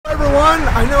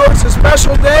everyone. I know it's a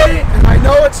special day, and I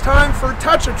know it's time for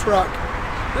Touch a Truck.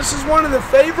 This is one of the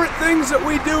favorite things that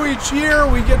we do each year.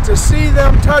 We get to see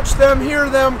them, touch them, hear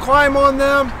them, climb on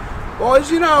them. Well,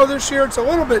 as you know, this year it's a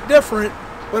little bit different,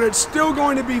 but it's still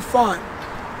going to be fun.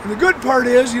 And the good part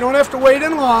is you don't have to wait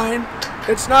in line.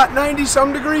 It's not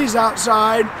 90-some degrees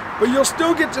outside, but you'll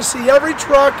still get to see every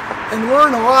truck and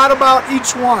learn a lot about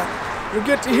each one. You'll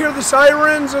get to hear the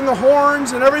sirens and the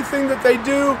horns and everything that they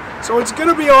do, so it's going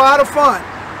to be a lot of fun.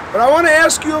 But I want to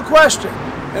ask you a question,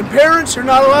 and parents, you're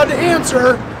not allowed to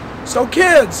answer. So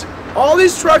kids, all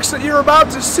these trucks that you're about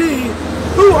to see,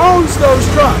 who owns those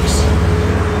trucks?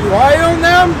 Do I own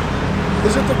them?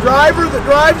 Is it the driver that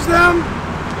drives them?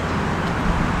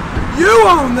 You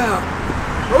own them.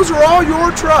 Those are all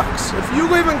your trucks. If you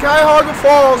live in Cuyahoga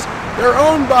Falls, they're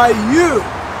owned by you.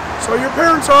 So your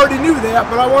parents already knew that,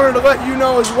 but I wanted to let you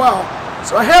know as well.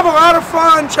 So I have a lot of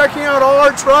fun checking out all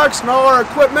our trucks and all our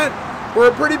equipment.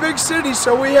 We're a pretty big city,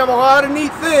 so we have a lot of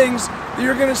neat things that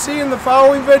you're going to see in the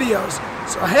following videos.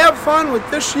 So have fun with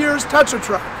this year's Touch a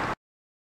Truck.